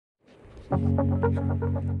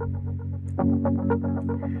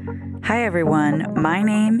Hi everyone, my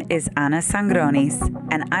name is Ana Zangroniz,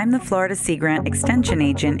 and I'm the Florida Sea Grant Extension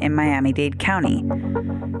Agent in Miami-Dade County.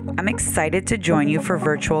 I'm excited to join you for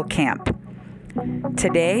virtual camp.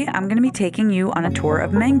 Today, I'm going to be taking you on a tour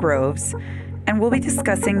of mangroves, and we'll be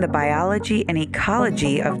discussing the biology and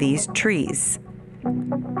ecology of these trees.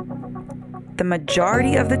 The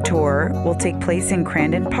majority of the tour will take place in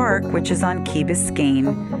Crandon Park, which is on Key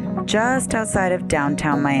Biscayne, just outside of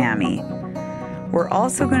downtown Miami. We're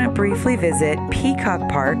also going to briefly visit Peacock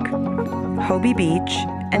Park, Hobie Beach,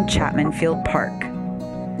 and Chapman Field Park.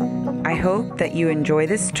 I hope that you enjoy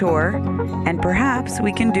this tour, and perhaps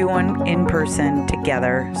we can do one in person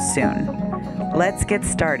together soon. Let's get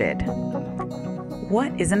started.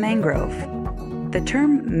 What is a mangrove? The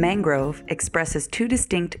term mangrove expresses two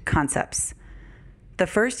distinct concepts. The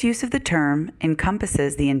first use of the term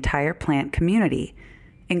encompasses the entire plant community,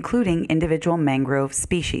 including individual mangrove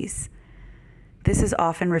species. This is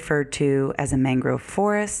often referred to as a mangrove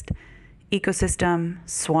forest, ecosystem,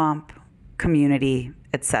 swamp, community,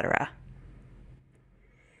 etc.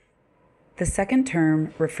 The second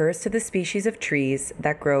term refers to the species of trees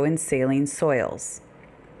that grow in saline soils.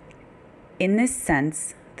 In this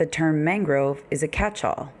sense, the term mangrove is a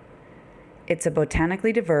catch-all. It's a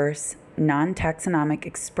botanically diverse, non-taxonomic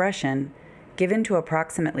expression given to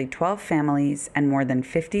approximately 12 families and more than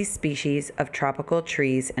 50 species of tropical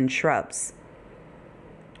trees and shrubs.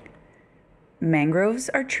 Mangroves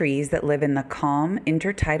are trees that live in the calm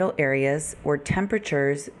intertidal areas where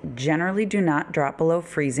temperatures generally do not drop below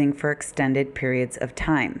freezing for extended periods of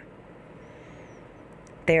time.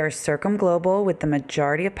 They are circumglobal, with the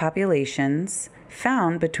majority of populations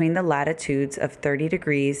found between the latitudes of 30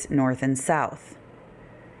 degrees north and south.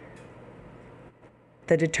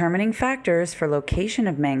 The determining factors for location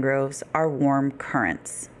of mangroves are warm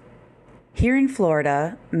currents. Here in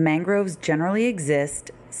Florida, mangroves generally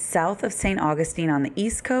exist south of St. Augustine on the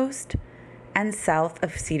east coast and south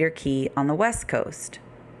of Cedar Key on the west coast.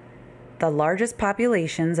 The largest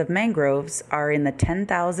populations of mangroves are in the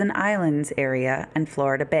 10,000 Islands area and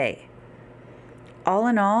Florida Bay. All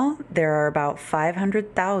in all, there are about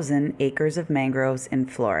 500,000 acres of mangroves in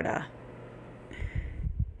Florida.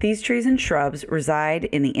 These trees and shrubs reside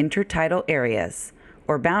in the intertidal areas,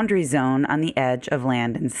 or boundary zone on the edge of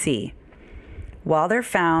land and sea. While they're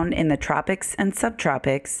found in the tropics and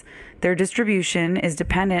subtropics, their distribution is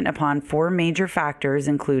dependent upon four major factors,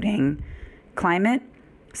 including climate,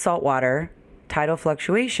 saltwater, tidal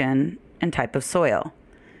fluctuation, and type of soil.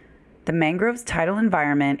 The mangrove's tidal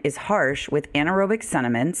environment is harsh with anaerobic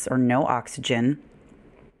sediments, or no oxygen,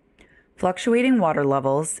 fluctuating water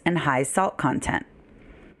levels, and high salt content.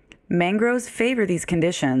 Mangroves favor these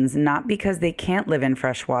conditions not because they can't live in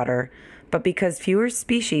fresh water, but because fewer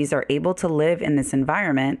species are able to live in this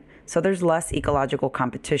environment, so there's less ecological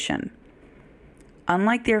competition.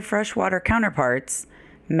 Unlike their freshwater counterparts,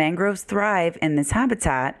 mangroves thrive in this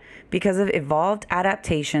habitat because of evolved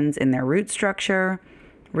adaptations in their root structure,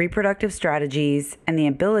 reproductive strategies, and the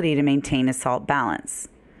ability to maintain a salt balance.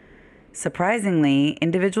 Surprisingly,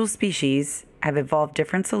 individual species have evolved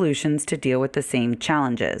different solutions to deal with the same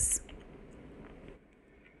challenges.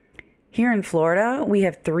 Here in Florida, we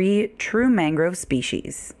have 3 true mangrove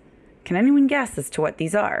species. Can anyone guess as to what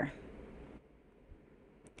these are?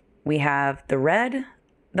 We have the red,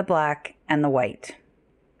 the black, and the white.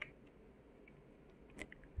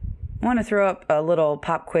 I want to throw up a little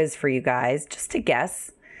pop quiz for you guys just to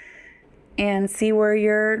guess and see where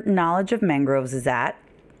your knowledge of mangroves is at.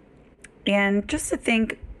 And just to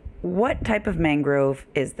think, what type of mangrove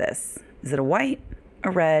is this? Is it a white,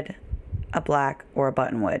 a red, a black, or a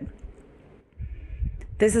buttonwood?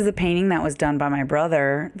 This is a painting that was done by my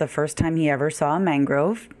brother the first time he ever saw a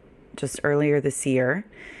mangrove, just earlier this year.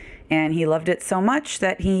 And he loved it so much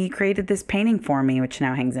that he created this painting for me, which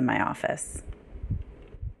now hangs in my office.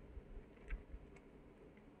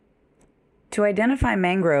 To identify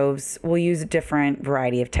mangroves, we'll use a different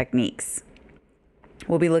variety of techniques.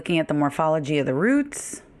 We'll be looking at the morphology of the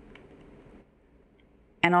roots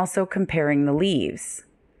and also comparing the leaves.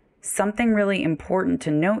 Something really important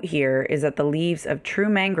to note here is that the leaves of true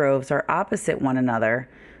mangroves are opposite one another,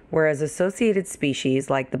 whereas associated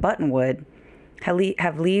species like the buttonwood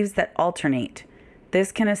have leaves that alternate.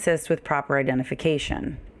 This can assist with proper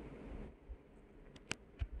identification.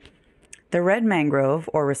 The red mangrove,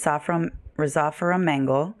 or Rhizophora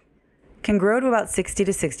mangle, can grow to about 60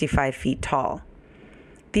 to 65 feet tall.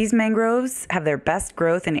 These mangroves have their best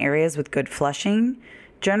growth in areas with good flushing,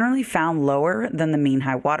 generally found lower than the mean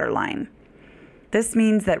high water line. This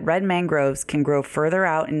means that red mangroves can grow further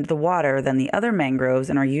out into the water than the other mangroves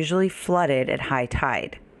and are usually flooded at high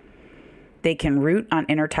tide. They can root on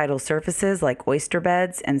intertidal surfaces like oyster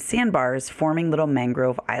beds and sandbars, forming little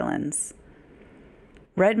mangrove islands.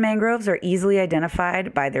 Red mangroves are easily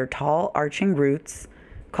identified by their tall, arching roots,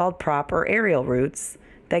 called prop or aerial roots,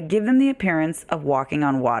 that give them the appearance of walking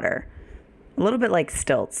on water, a little bit like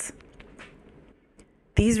stilts.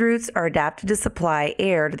 These roots are adapted to supply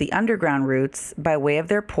air to the underground roots by way of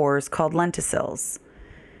their pores called lenticels.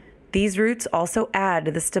 These roots also add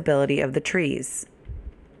to the stability of the trees.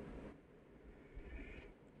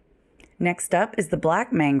 Next up is the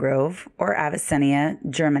black mangrove, or Avicennia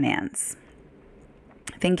germinans.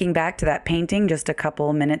 Thinking back to that painting just a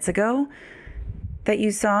couple minutes ago that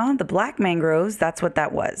you saw, the black mangroves, that's what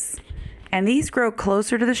that was. And these grow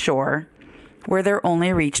closer to the shore, where they're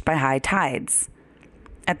only reached by high tides.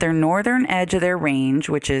 At their northern edge of their range,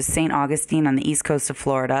 which is St. Augustine on the east coast of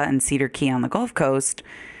Florida and Cedar Key on the Gulf Coast,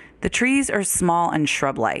 the trees are small and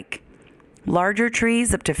shrub-like. Larger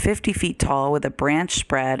trees up to 50 feet tall with a branch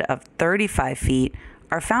spread of 35 feet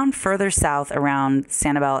are found further south around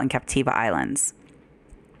Sanibel and Captiva Islands.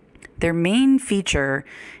 Their main feature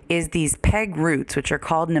is these peg roots, which are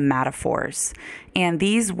called nematophores, and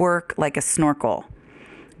these work like a snorkel.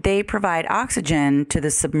 They provide oxygen to the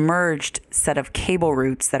submerged set of cable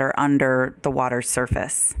roots that are under the water's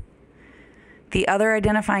surface. The other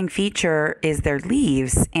identifying feature is their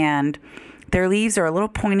leaves, and their leaves are a little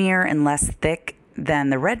pointier and less thick than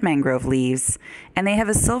the red mangrove leaves, and they have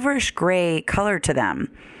a silverish gray color to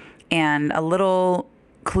them. And a little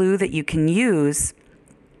clue that you can use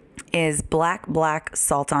is black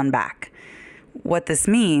salt on back. What this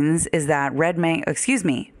means is that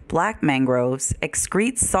black mangroves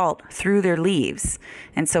excrete salt through their leaves.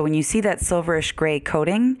 And so when you see that silverish gray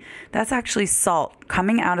coating, that's actually salt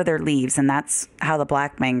coming out of their leaves, and that's how the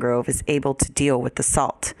black mangrove is able to deal with the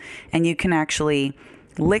salt. And you can actually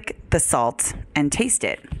lick the salt and taste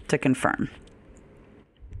it to confirm.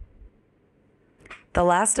 The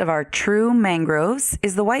last of our true mangroves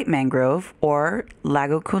is the white mangrove, or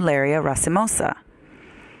Lagocularia racemosa.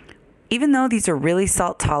 Even though these are really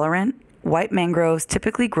salt tolerant, white mangroves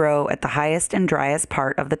typically grow at the highest and driest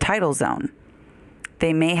part of the tidal zone.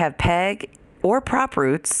 They may have peg or prop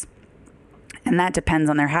roots, and that depends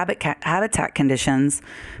on their habitat conditions,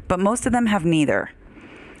 but most of them have neither.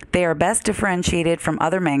 They are best differentiated from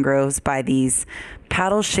other mangroves by these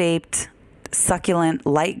paddle-shaped, succulent,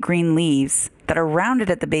 light green leaves that are rounded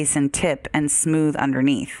at the base and tip and smooth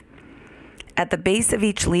underneath. At the base of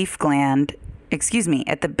each leaf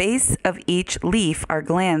are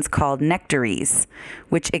glands called nectaries,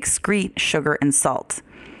 which excrete sugar and salt.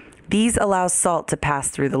 These allow salt to pass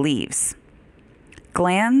through the leaves.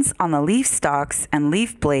 Glands on the leaf stalks and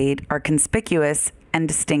leaf blade are conspicuous and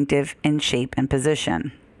distinctive in shape and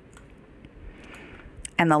position.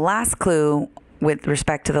 And the last clue with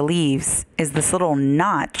respect to the leaves is this little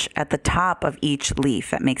notch at the top of each leaf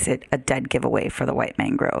that makes it a dead giveaway for the white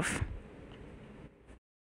mangrove.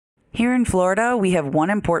 Here in Florida, we have one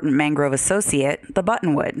important mangrove associate, the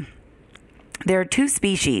buttonwood. There are two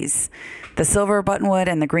species, the silver buttonwood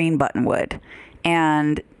and the green buttonwood,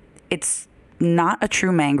 and it's not a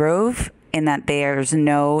true mangrove in that there's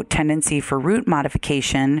no tendency for root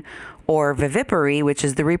modification or viviparity, which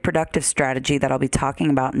is the reproductive strategy that I'll be talking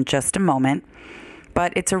about in just a moment.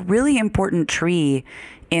 But it's a really important tree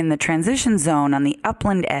in the transition zone on the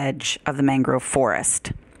upland edge of the mangrove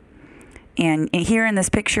forest. And here in this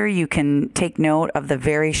picture, you can take note of the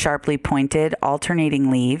very sharply pointed alternating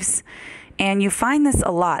leaves. And you find this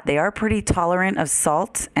a lot. They are pretty tolerant of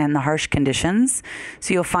salt and the harsh conditions.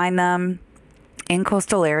 So you'll find them in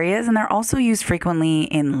coastal areas, and they're also used frequently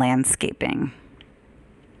in landscaping.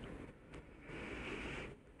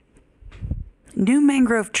 New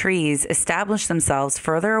mangrove trees establish themselves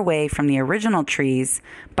further away from the original trees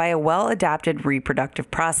by a well-adapted reproductive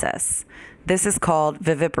process. This is called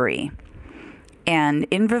viviparity. And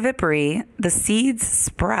in viviparity, the seeds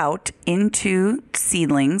sprout into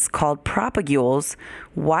seedlings called propagules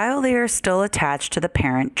while they are still attached to the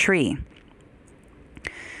parent tree.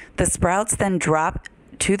 The sprouts then drop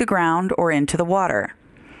to the ground or into the water.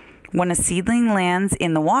 When a seedling lands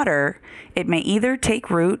in the water, it may either take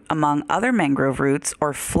root among other mangrove roots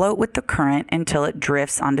or float with the current until it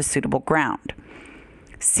drifts onto suitable ground.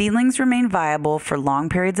 Seedlings remain viable for long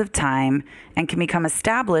periods of time and can become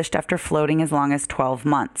established after floating as long as 12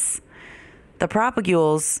 months. The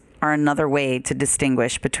propagules are another way to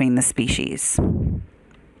distinguish between the species.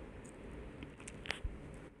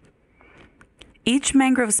 Each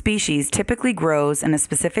mangrove species typically grows in a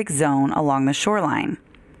specific zone along the shoreline.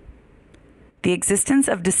 The existence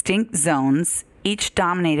of distinct zones, each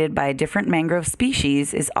dominated by a different mangrove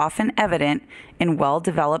species, is often evident in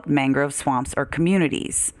well-developed mangrove swamps or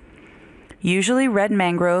communities. Usually red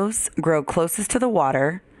mangroves grow closest to the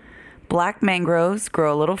water, black mangroves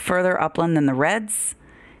grow a little further upland than the reds,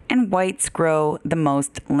 and whites grow the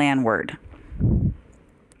most landward.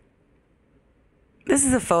 This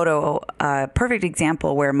is a perfect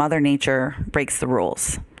example where Mother Nature breaks the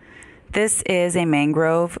rules. This is a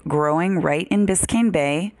mangrove growing right in Biscayne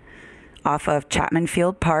Bay off of Chapman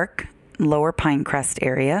Field Park, Lower Pinecrest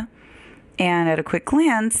area. And at a quick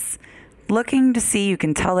glance, looking to see, you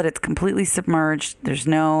can tell that it's completely submerged. There's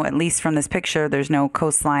no, at least from this picture, there's no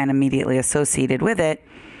coastline immediately associated with it.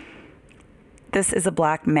 This is a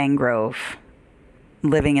black mangrove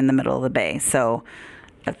living in the middle of the bay. So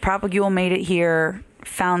a propagule made it here,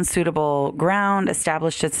 found suitable ground,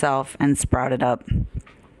 established itself, and sprouted up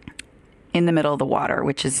in the middle of the water,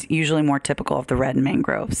 which is usually more typical of the red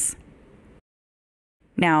mangroves.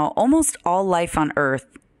 Now, almost all life on Earth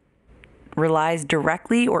relies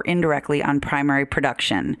directly or indirectly on primary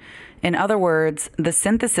production. In other words, the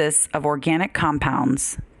synthesis of organic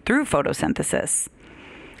compounds through photosynthesis.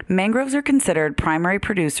 Mangroves are considered primary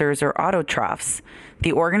producers or autotrophs,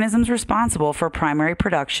 the organisms responsible for primary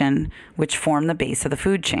production, which form the base of the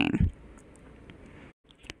food chain.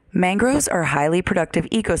 Mangroves are highly productive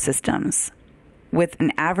ecosystems, with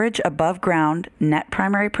an average above-ground net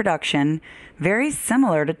primary production very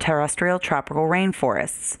similar to terrestrial tropical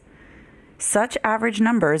rainforests. Such average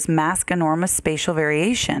numbers mask enormous spatial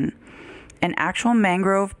variation, and actual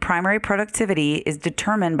mangrove primary productivity is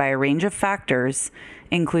determined by a range of factors,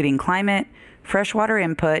 including climate, freshwater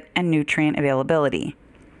input, and nutrient availability.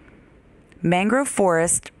 Mangrove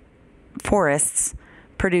forests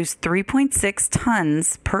produce 3.6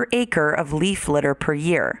 tons per acre of leaf litter per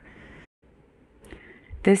year.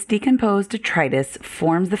 This decomposed detritus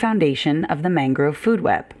forms the foundation of the mangrove food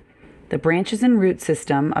web. The branches and root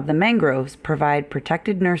system of the mangroves provide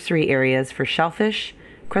protected nursery areas for shellfish,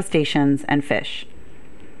 crustaceans, and fish.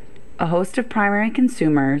 A host of primary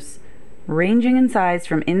consumers, ranging in size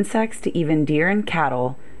from insects to even deer and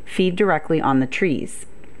cattle, feed directly on the trees.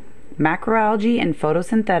 Macroalgae and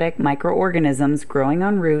photosynthetic microorganisms growing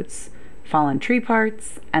on roots, fallen tree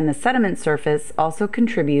parts, and the sediment surface also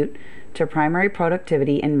contribute to primary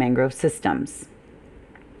productivity in mangrove systems.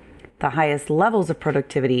 The highest levels of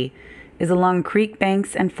productivity is along creek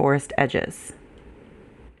banks and forest edges.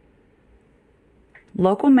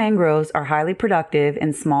 Local mangroves are highly productive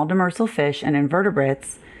in small demersal fish and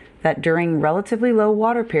invertebrates that during relatively low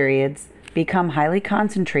water periods become highly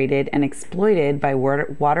concentrated and exploited by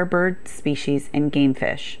water bird species and game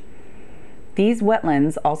fish. These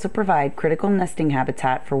wetlands also provide critical nesting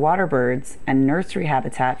habitat for water birds and nursery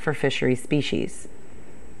habitat for fishery species.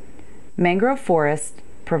 Mangrove forests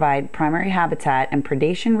provide primary habitat and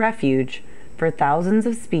predation refuge for thousands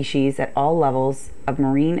of species at all levels of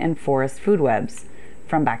marine and forest food webs,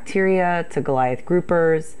 from bacteria to Goliath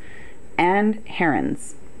groupers and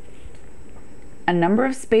herons. A number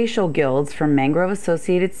of spatial guilds from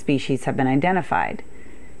mangrove-associated species have been identified.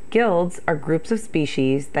 Guilds are groups of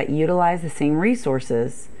species that utilize the same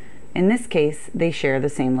resources. In this case, they share the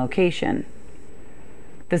same location.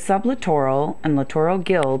 The sublittoral and littoral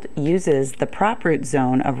guild uses the prop root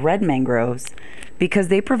zone of red mangroves because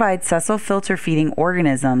they provide sessile filter-feeding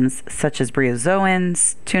organisms such as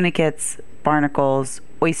bryozoans, tunicates, barnacles,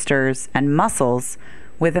 oysters, and mussels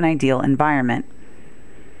with an ideal environment.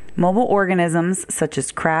 Mobile organisms such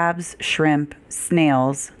as crabs, shrimp,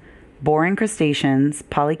 snails, boring crustaceans,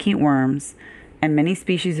 polychaete worms, and many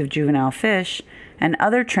species of juvenile fish and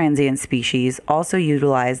other transient species also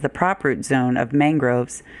utilize the prop root zone of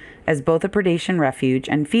mangroves as both a predation refuge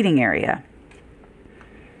and feeding area.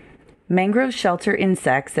 Mangroves shelter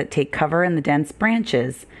insects that take cover in the dense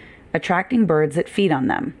branches, attracting birds that feed on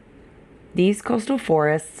them. These coastal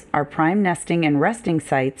forests are prime nesting and resting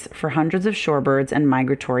sites for hundreds of shorebirds and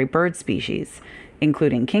migratory bird species,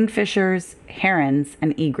 including kingfishers, herons,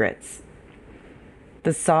 and egrets.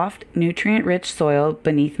 The soft, nutrient-rich soil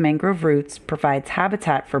beneath mangrove roots provides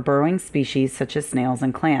habitat for burrowing species such as snails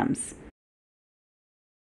and clams.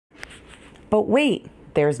 But wait,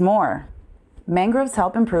 there's more. Mangroves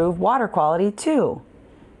help improve water quality too.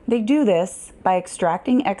 They do this by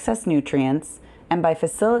extracting excess nutrients and by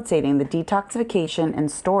facilitating the detoxification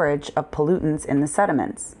and storage of pollutants in the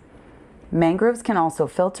sediments. Mangroves can also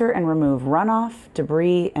filter and remove runoff,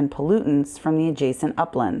 debris, and pollutants from the adjacent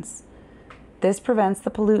uplands. This prevents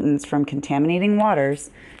the pollutants from contaminating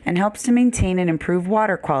waters and helps to maintain and improve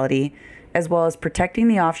water quality, as well as protecting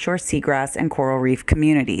the offshore seagrass and coral reef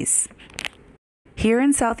communities. Here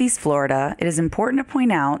in Southeast Florida, it is important to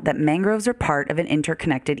point out that mangroves are part of an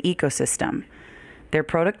interconnected ecosystem. Their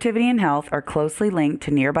productivity and health are closely linked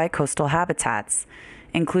to nearby coastal habitats,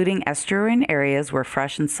 including estuarine areas where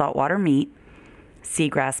fresh and saltwater meet,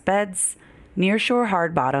 seagrass beds, nearshore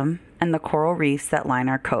hard bottom, and the coral reefs that line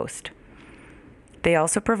our coast. They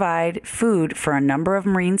also provide food for a number of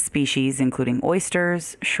marine species, including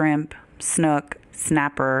oysters, shrimp, snook,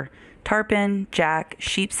 snapper, tarpon, jack,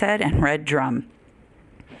 sheepshead, and red drum.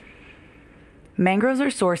 Mangroves are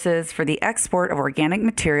sources for the export of organic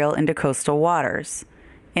material into coastal waters.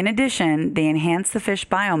 In addition, they enhance the fish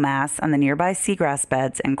biomass on the nearby seagrass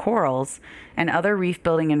beds, and corals and other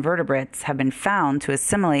reef-building invertebrates have been found to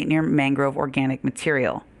assimilate near mangrove organic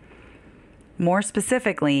material. More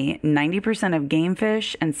specifically, 90% of game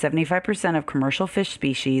fish and 75% of commercial fish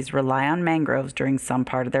species rely on mangroves during some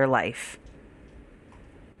part of their life.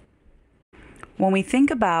 When we think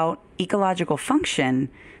about ecological function,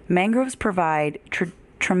 mangroves provide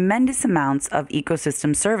tremendous amounts of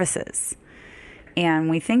ecosystem services. And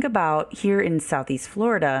we think about here in Southeast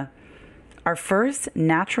Florida, our first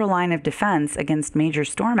natural line of defense against major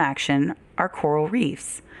storm action are coral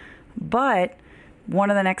reefs. But one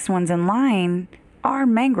of the next ones in line are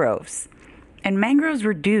mangroves. And mangroves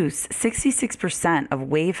reduce 66% of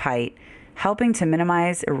wave height, helping to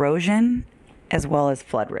minimize erosion as well as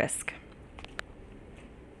flood risk.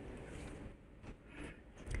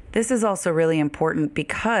 This is also really important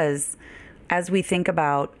because as we think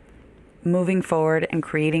about moving forward and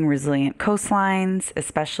creating resilient coastlines,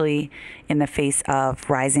 especially in the face of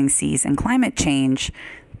rising seas and climate change,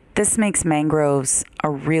 this makes mangroves a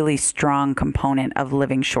really strong component of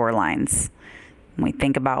living shorelines. When we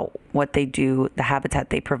think about what they do, the habitat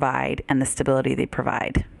they provide, and the stability they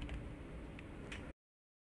provide.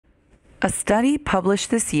 A study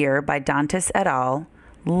published this year by Dantas et al.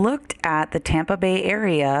 Looked at the Tampa Bay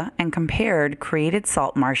area and compared created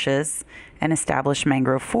salt marshes and established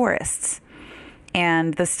mangrove forests.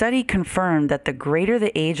 And the study confirmed that the greater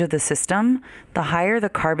the age of the system, the higher the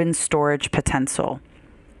carbon storage potential.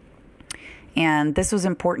 And this was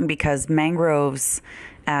important because mangroves,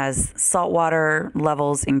 as saltwater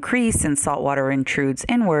levels increase and saltwater intrudes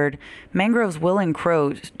inward, mangroves will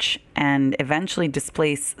encroach and eventually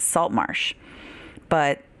displace salt marsh.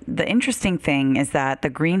 But the interesting thing is that the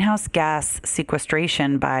greenhouse gas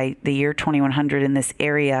sequestration by the year 2100 in this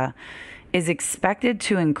area is expected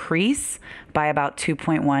to increase by about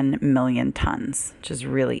 2.1 million tons, which is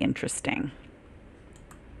really interesting.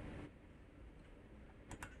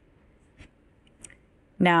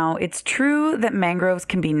 Now, it's true that mangroves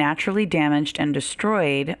can be naturally damaged and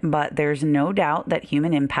destroyed, but there's no doubt that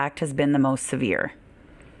human impact has been the most severe.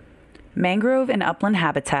 Mangrove and upland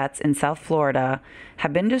habitats in South Florida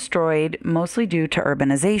have been destroyed mostly due to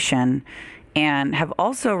urbanization and have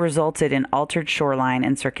also resulted in altered shoreline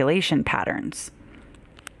and circulation patterns.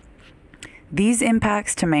 These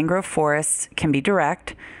impacts to mangrove forests can be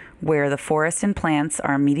direct, where the forest and plants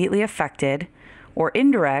are immediately affected, or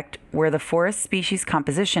indirect, where the forest species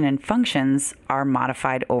composition and functions are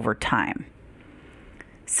modified over time.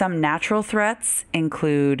 Some natural threats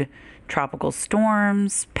include tropical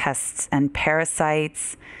storms, pests and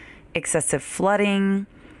parasites, excessive flooding,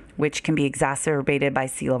 which can be exacerbated by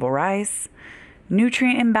sea level rise,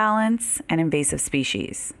 nutrient imbalance, and invasive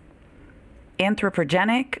species.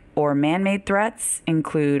 Anthropogenic or man-made threats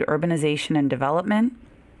include urbanization and development,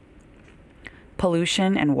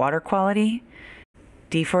 pollution and water quality,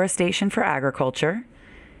 deforestation for agriculture,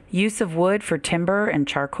 use of wood for timber and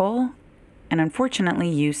charcoal, and unfortunately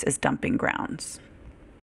use as dumping grounds.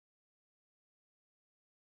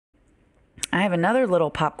 I have another little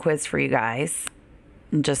pop quiz for you guys.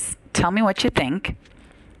 Just tell me what you think.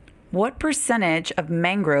 What percentage of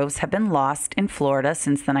mangroves have been lost in Florida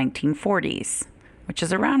since the 1940s, which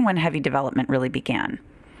is around when heavy development really began?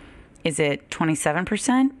 Is it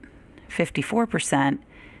 27%, 54%,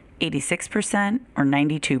 86%, or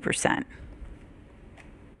 92%?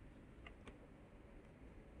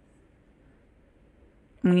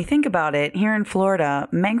 When you think about it, here in Florida,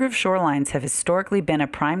 mangrove shorelines have historically been a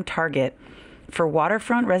prime target for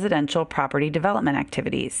waterfront residential property development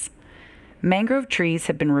activities. Mangrove trees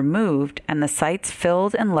have been removed and the sites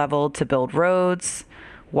filled and leveled to build roads,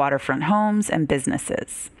 waterfront homes, and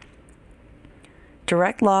businesses.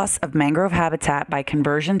 Direct loss of mangrove habitat by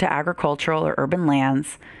conversion to agricultural or urban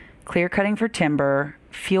lands, clear cutting for timber,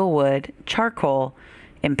 fuel wood, charcoal,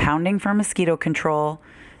 impounding for mosquito control,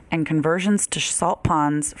 and conversions to salt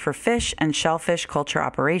ponds for fish and shellfish culture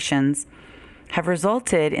operations have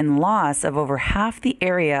resulted in loss of over half the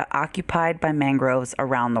area occupied by mangroves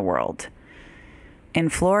around the world. In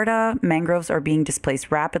Florida, mangroves are being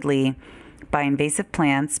displaced rapidly by invasive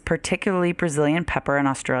plants, particularly Brazilian pepper and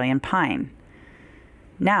Australian pine.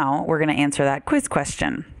 Now, we're going to answer that quiz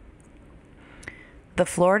question. The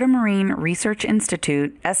Florida Marine Research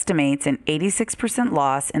Institute estimates an 86%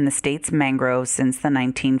 loss in the state's mangroves since the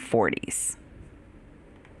 1940s.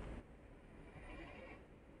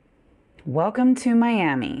 Welcome to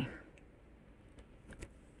Miami.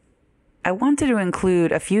 I wanted to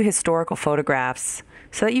include a few historical photographs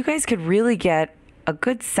so that you guys could really get a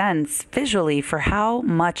good sense visually for how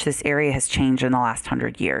much this area has changed in the last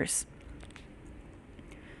 100 years.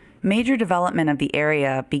 Major development of the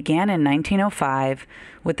area began in 1905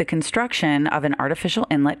 with the construction of an artificial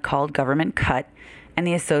inlet called Government Cut and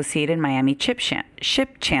the associated Miami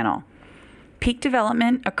Ship Channel. Peak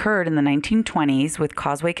development occurred in the 1920s with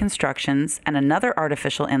causeway constructions and another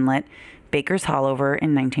artificial inlet, Baker's Hollover,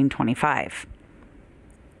 in 1925.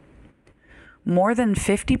 More than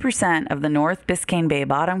 50% of the North Biscayne Bay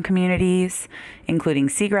bottom communities, including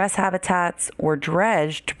seagrass habitats, were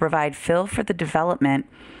dredged to provide fill for the development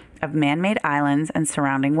of man-made islands and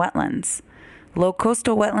surrounding wetlands. Low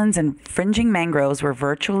coastal wetlands and fringing mangroves were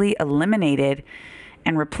virtually eliminated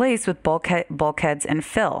and replaced with bulkheads and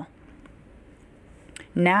fill.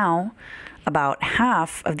 Now, about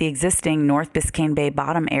half of the existing North Biscayne Bay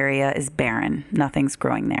bottom area is barren. Nothing's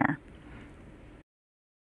growing there.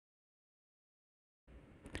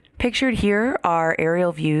 Pictured here are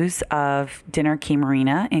aerial views of Dinner Key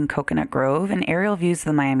Marina in Coconut Grove and aerial views of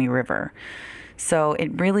the Miami River. So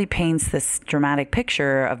it really paints this dramatic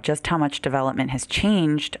picture of just how much development has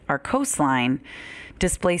changed our coastline,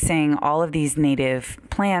 displacing all of these native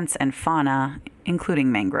plants and fauna,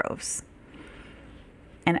 including mangroves.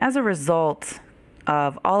 And as a result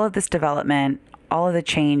of all of this development, all of the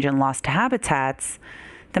change and loss to habitats,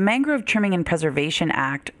 the Mangrove Trimming and Preservation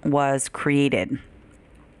Act was created.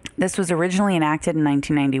 This was originally enacted in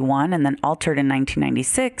 1991 and then altered in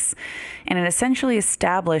 1996, and it essentially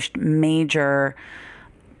established major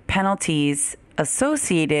penalties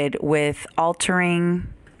associated with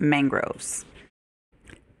altering mangroves.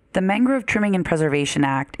 The Mangrove Trimming and Preservation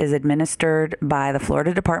Act is administered by the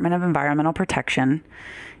Florida Department of Environmental Protection,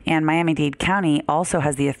 and Miami-Dade County also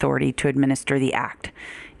has the authority to administer the act.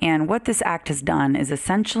 And what this act has done is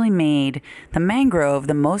essentially made the mangrove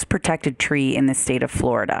the most protected tree in the state of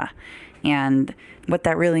Florida. And what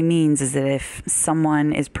that really means is that if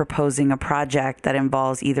someone is proposing a project that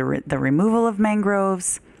involves either the removal of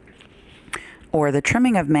mangroves or the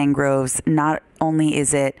trimming of mangroves, not only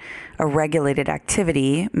is it a regulated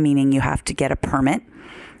activity, meaning you have to get a permit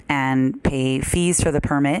and pay fees for the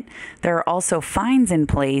permit, there are also fines in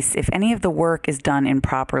place if any of the work is done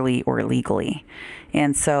improperly or illegally.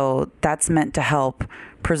 And so that's meant to help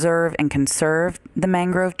preserve and conserve the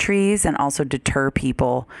mangrove trees and also deter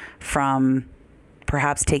people from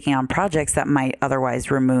perhaps taking on projects that might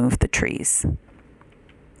otherwise remove the trees.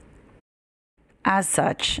 As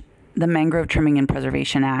such, the Mangrove Trimming and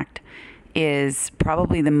Preservation Act is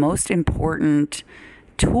probably the most important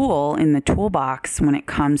tool in the toolbox when it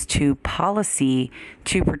comes to policy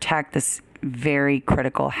to protect this very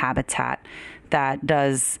critical habitat that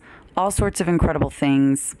does all sorts of incredible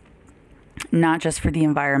things, not just for the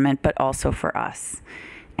environment, but also for us.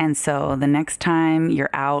 And so the next time you're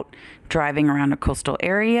out driving around a coastal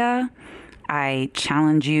area, I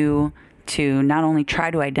challenge you to not only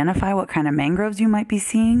try to identify what kind of mangroves you might be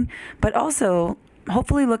seeing, but also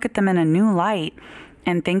hopefully look at them in a new light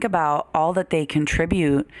and think about all that they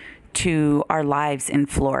contribute to our lives in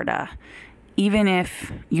Florida. Even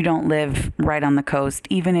if you don't live right on the coast,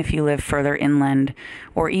 even if you live further inland,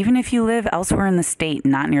 or even if you live elsewhere in the state,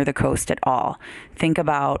 not near the coast at all, think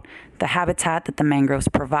about the habitat that the mangroves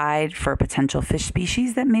provide for potential fish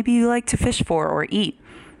species that maybe you like to fish for or eat.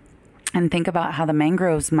 And think about how the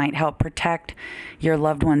mangroves might help protect your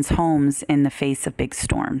loved ones' homes in the face of big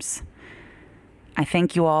storms. I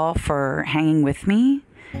thank you all for hanging with me.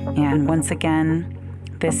 And once again,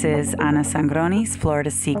 this is Ana Zangroniz,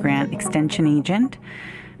 Florida Sea Grant Extension Agent,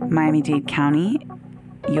 Miami-Dade County,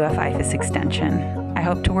 IFAS Extension. I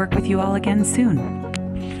hope to work with you all again soon.